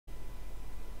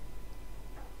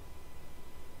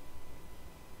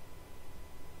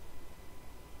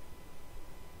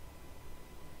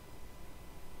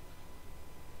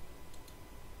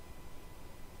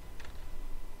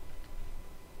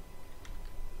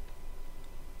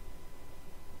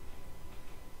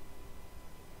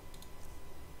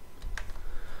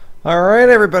Alright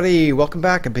everybody, welcome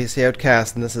back. I'm PC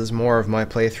Outcast, and this is more of my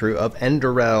playthrough of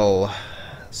ENDERAL.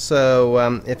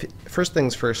 So, first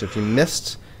things first, if you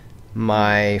missed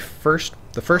the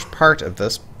first part of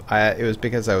this, it was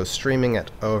because I was streaming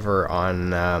it over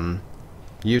on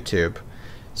YouTube.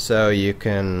 So you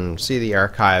can see the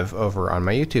archive over on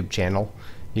my YouTube channel,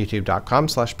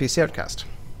 youtube.com/PCOutcast.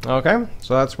 Okay,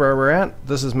 so that's where we're at.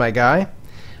 This is my guy.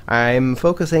 I'm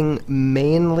focusing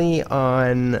mainly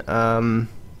on,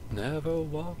 Never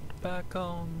walked back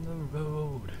on the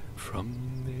road from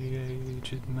the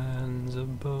aged man's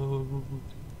abode.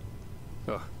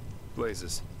 Oh,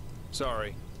 blazes.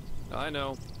 Sorry. I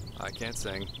know. I can't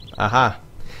sing. Aha.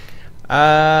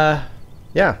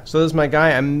 Yeah, so this is my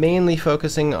guy. I'm mainly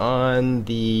focusing on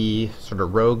the sort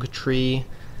of rogue tree,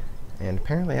 and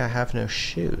apparently I have no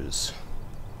shoes.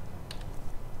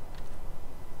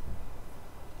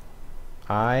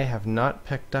 I have not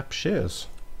picked up shoes.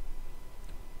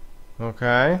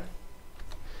 Okay.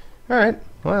 Alright,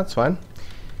 well that's fine.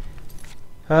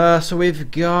 So we've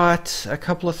got a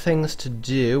couple of things to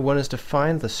do. One is to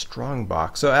find the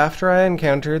strongbox. So after I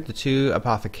encountered the two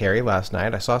apothecary last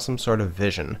night, I saw some sort of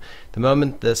vision. The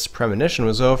moment this premonition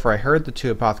was over, I heard the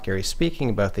two apothecaries speaking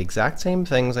about the exact same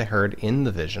things I heard in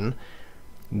the vision.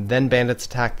 Then bandits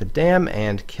attacked the dam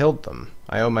and killed them.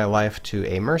 I owe my life to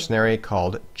a mercenary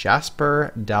called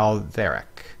Jasper Dalveric.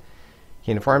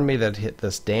 He informed me that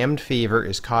this damned fever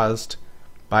is caused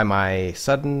by my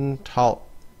sudden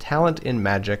talent in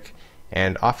magic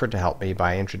and offered to help me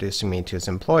by introducing me to his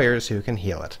employers who can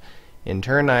heal it. In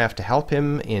turn, I have to help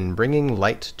him in bringing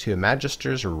light to a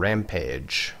Magister's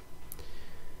rampage.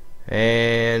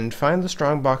 And find the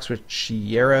strongbox which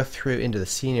Yarrow threw into the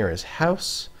sea near his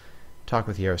house. Talk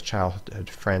with Yarrow's childhood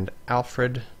friend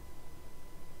Alfred.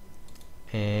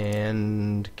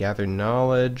 And gather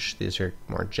knowledge. These are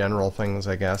more general things,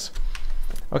 I guess.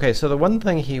 Okay, so the one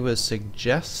thing he was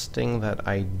suggesting that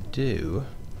I do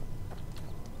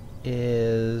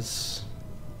is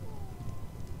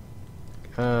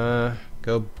go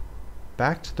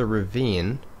back to the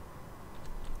ravine.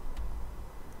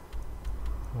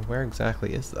 Where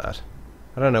exactly is that?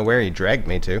 I don't know where he dragged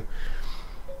me to.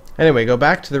 Anyway, go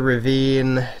back to the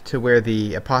ravine to where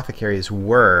the apothecaries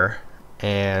were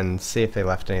and see if they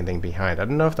left anything behind. I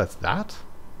don't know if that's that.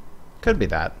 Could be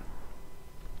that.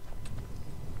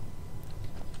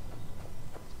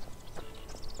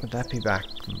 Would that be back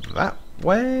that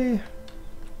way? Am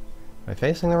I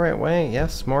facing the right way?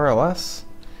 Yes, more or less.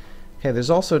 Okay, there's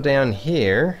also down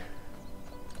here.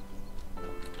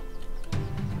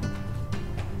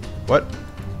 What?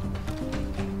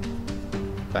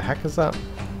 The heck is that?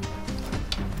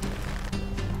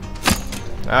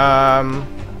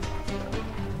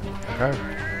 Okay.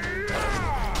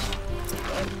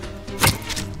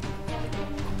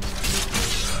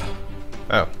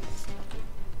 Oh.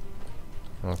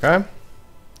 Okay.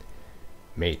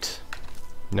 Mate.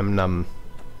 Num num.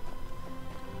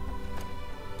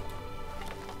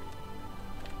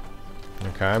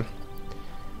 Okay.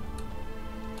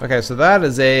 Okay, so that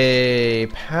is a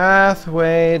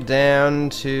pathway down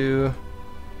to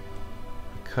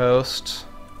the coast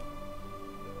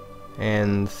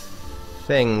and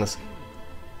things.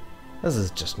 This is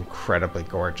just incredibly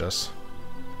gorgeous.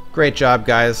 Great job,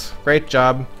 guys. Great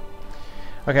job.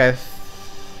 Okay, I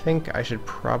think I should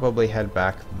probably head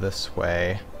back this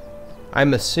way.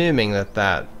 I'm assuming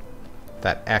that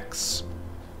X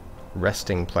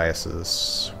resting place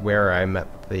is where I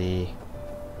met the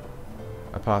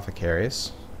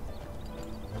apothecaries.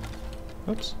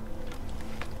 Oops.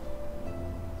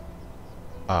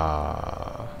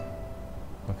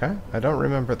 Okay, I don't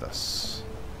remember this.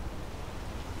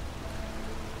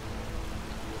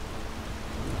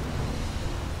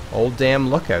 Old Dam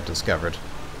Lookout discovered.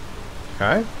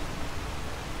 Okay.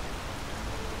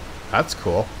 That's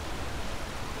cool.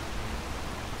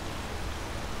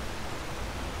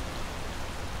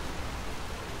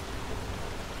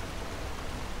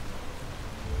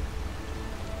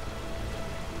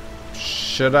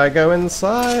 Should I go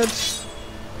inside?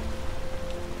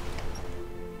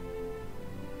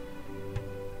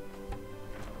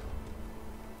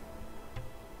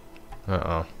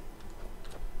 Uh-oh.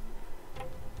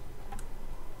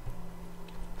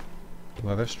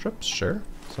 Leather strips, sure.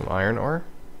 Some iron ore.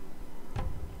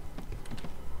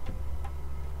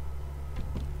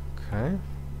 Okay.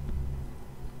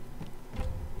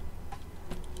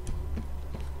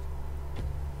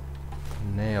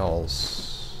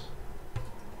 Nails.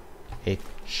 A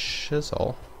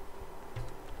chisel.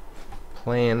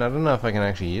 Plane. I don't know if I can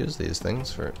actually use these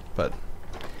things for it, but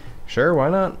sure, why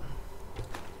not?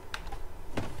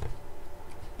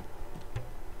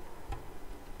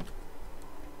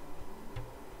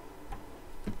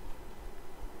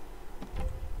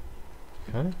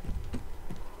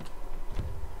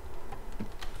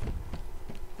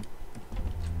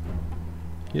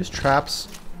 Use traps.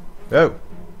 Oh!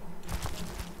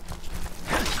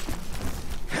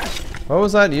 What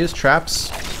was that? Use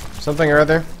traps? Something or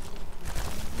other?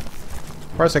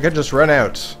 Of course, I could just run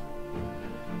out.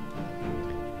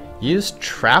 Use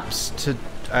traps to...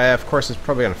 of course, it's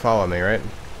probably gonna follow me, right?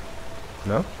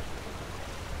 No?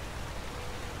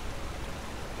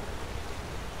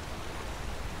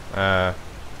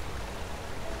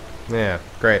 Yeah,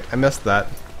 great. I missed that.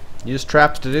 Use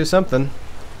traps to do something.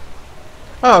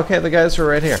 Oh, okay, the guys are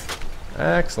right here.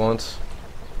 Excellent.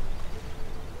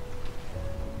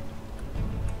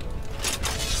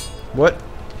 What?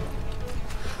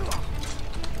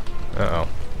 Uh-oh.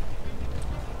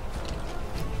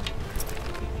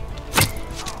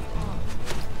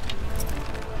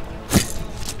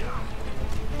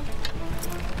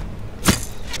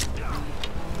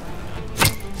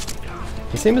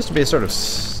 He seems to be sort of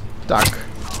stuck.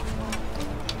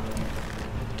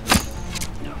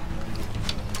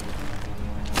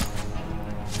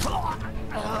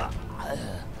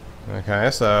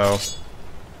 Okay, so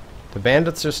the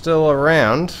bandits are still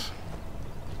around.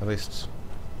 At least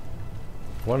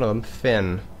one of them,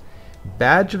 Finn.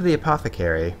 Badge of the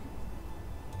Apothecary.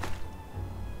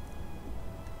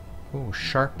 Ooh,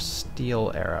 sharp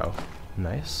steel arrow.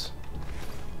 Nice.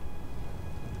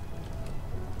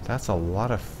 That's a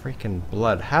lot of freaking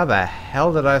blood. How the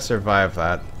hell did I survive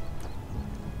that?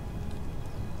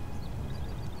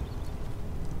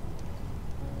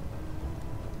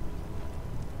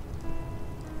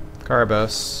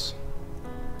 Carbos.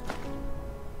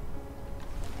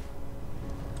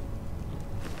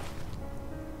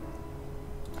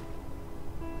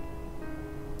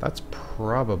 That's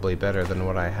probably better than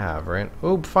what I have, right?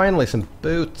 Oh, finally some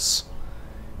boots!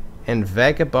 And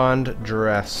vagabond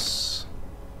dress.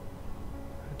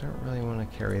 I don't really want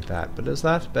to carry that, but is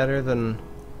that better than...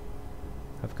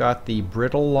 I've got the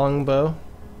brittle longbow.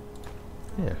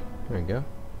 Yeah, there we go.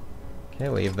 Okay,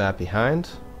 leave that behind.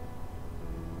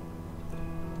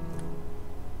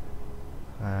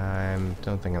 I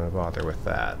don't think I'm gonna bother with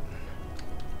that.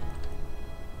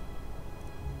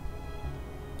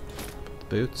 Put the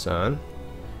boots on.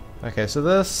 Okay, so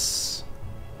this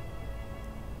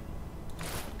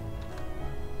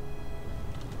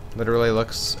literally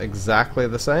looks exactly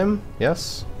the same.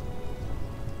 Yes.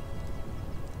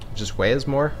 It just weighs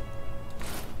more.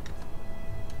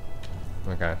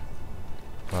 Okay.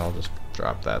 Well, I'll just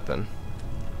drop that then.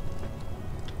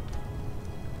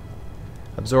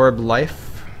 Absorb life.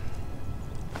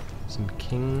 Some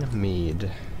King Mead.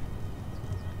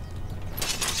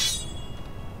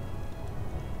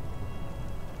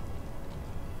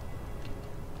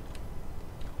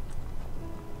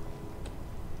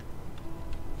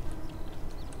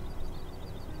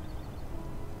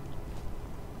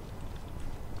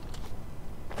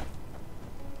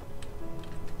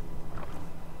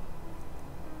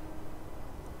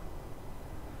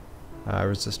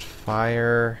 Resist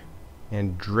fire.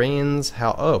 And drains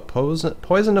health. Oh,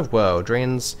 poison of woe.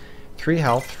 Drains 3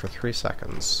 health for 3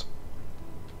 seconds.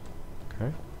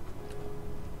 Okay.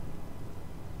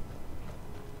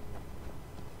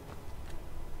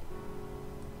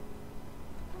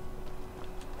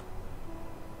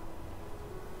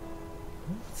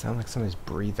 It sounds like somebody's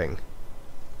breathing.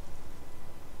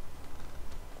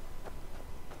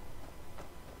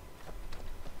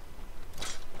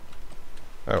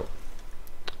 Oh.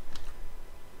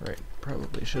 Right,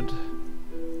 probably should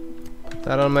put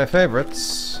that on my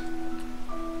favorites.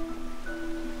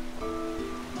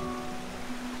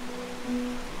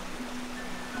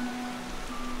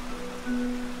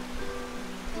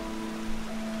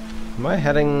 Am I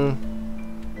heading...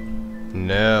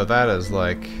 No, that is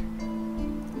like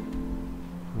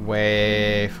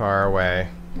way far away.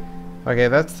 Okay,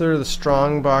 that's where the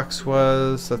strong box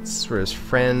was. That's where his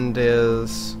friend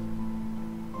is.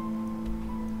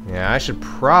 Yeah, I should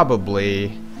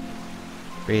probably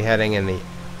be heading in the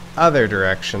other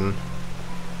direction.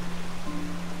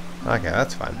 Okay,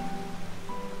 that's fine.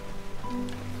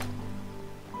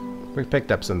 We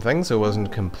picked up some things, so it wasn't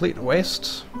a complete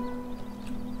waste.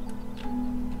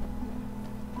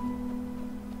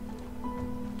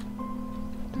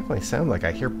 Definitely sound like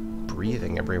I hear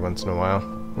breathing every once in a while.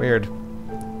 Weird.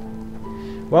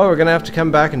 Well, we're gonna have to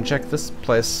come back and check this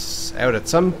place out at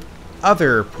some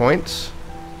other point.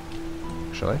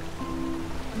 Actually.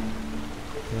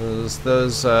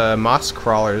 Those moss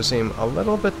crawlers seem a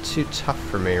little bit too tough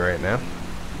for me right now.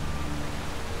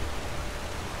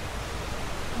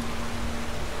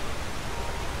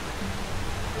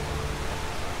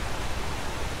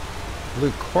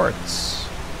 Blue quartz.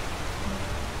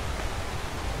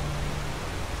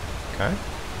 Okay.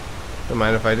 Don't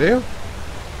mind if I do.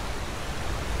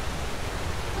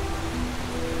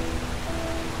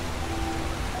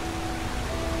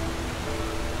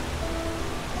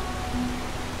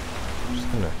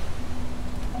 I'm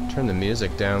gonna turn the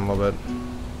music down a little bit.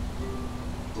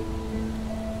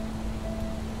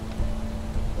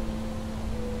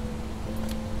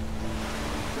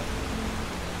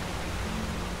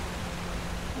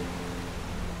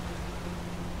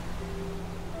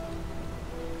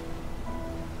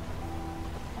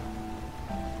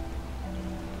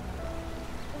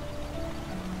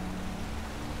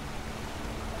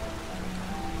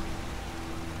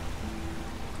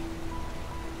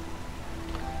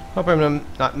 Hope I'm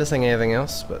not missing anything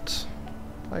else, but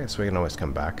I guess we can always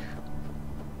come back.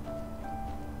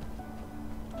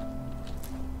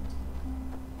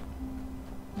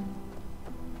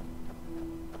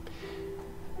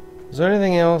 Is there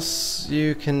anything else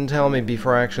you can tell me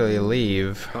before I actually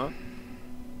leave? Huh?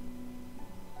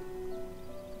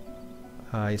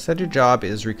 You said your job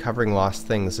is recovering lost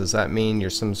things. Does that mean you're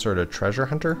some sort of treasure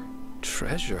hunter?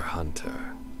 Treasure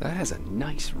hunter. That has a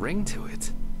nice ring to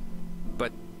it.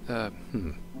 But,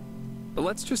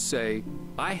 let's just say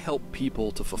I help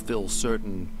people to fulfill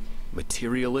certain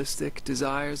materialistic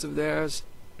desires of theirs.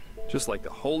 Just like the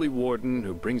Holy Warden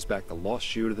who brings back the lost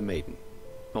shoe to the maiden.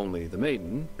 Only the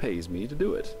maiden pays me to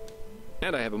do it.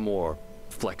 And I have a more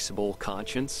flexible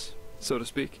conscience, so to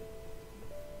speak.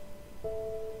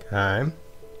 Okay.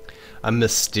 A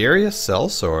mysterious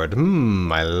sellsword.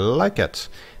 I like it.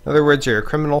 In other words, you're a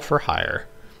criminal for hire.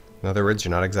 In other words,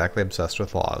 you're not exactly obsessed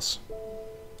with laws.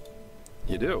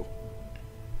 You do?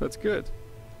 That's good.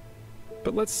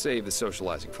 But let's save the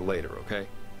socializing for later, okay?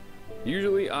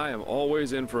 Usually I am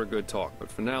always in for a good talk,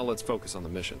 but for now let's focus on the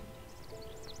mission.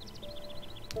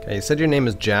 Okay, you said your name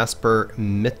is Jasper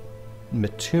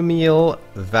Mitumiel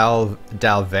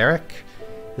Dalveric?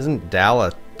 Isn't Dal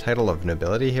a title of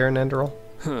nobility here in ENDERAL?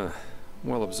 Huh.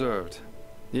 Well observed.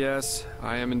 Yes,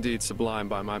 I am indeed sublime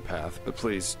by my path, but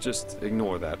please, just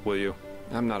ignore that, will you?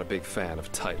 I'm not a big fan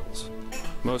of titles.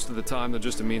 Most of the time, they're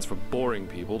just a means for boring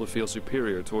people to feel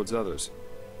superior towards others.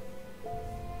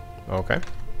 Okay.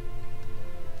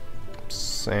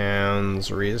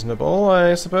 Sounds reasonable,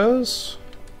 I suppose.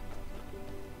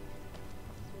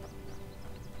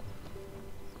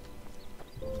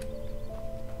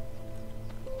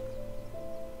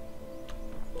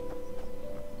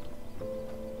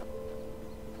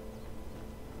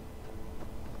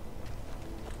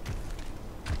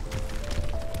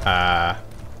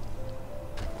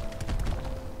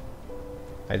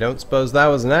 I don't suppose that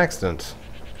was an accident.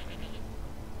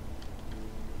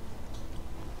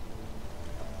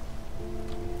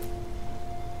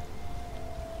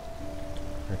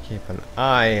 Or keep an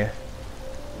eye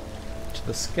to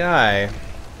the sky.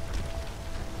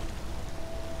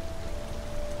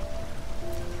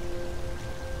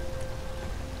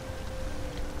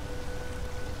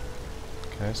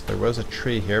 Okay, so there was a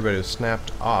tree here, but it was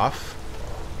snapped off.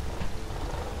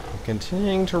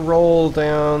 Continuing to roll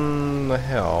down the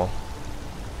hill.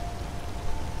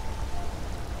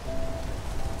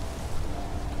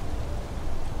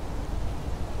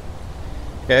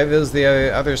 Okay, this is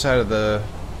the other side of the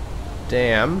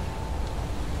dam.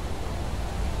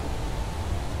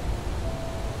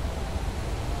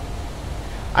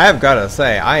 I have got to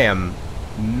say, I am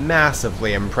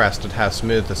massively impressed at how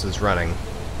smooth this is running.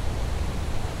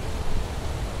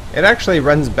 It actually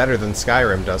runs better than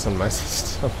Skyrim does on my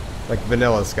system. Like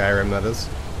vanilla Skyrim, that is.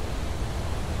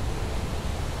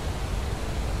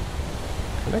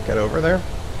 Can I get over there?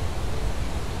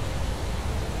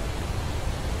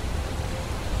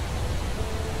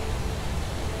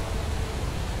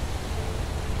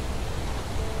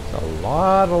 There's a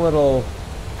lot of little,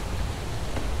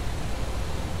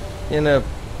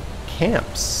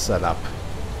 camps set up.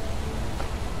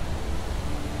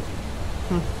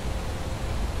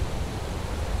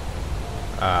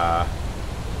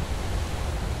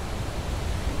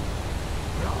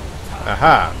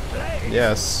 Aha!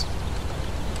 Yes.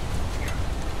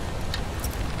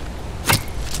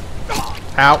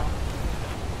 Ow!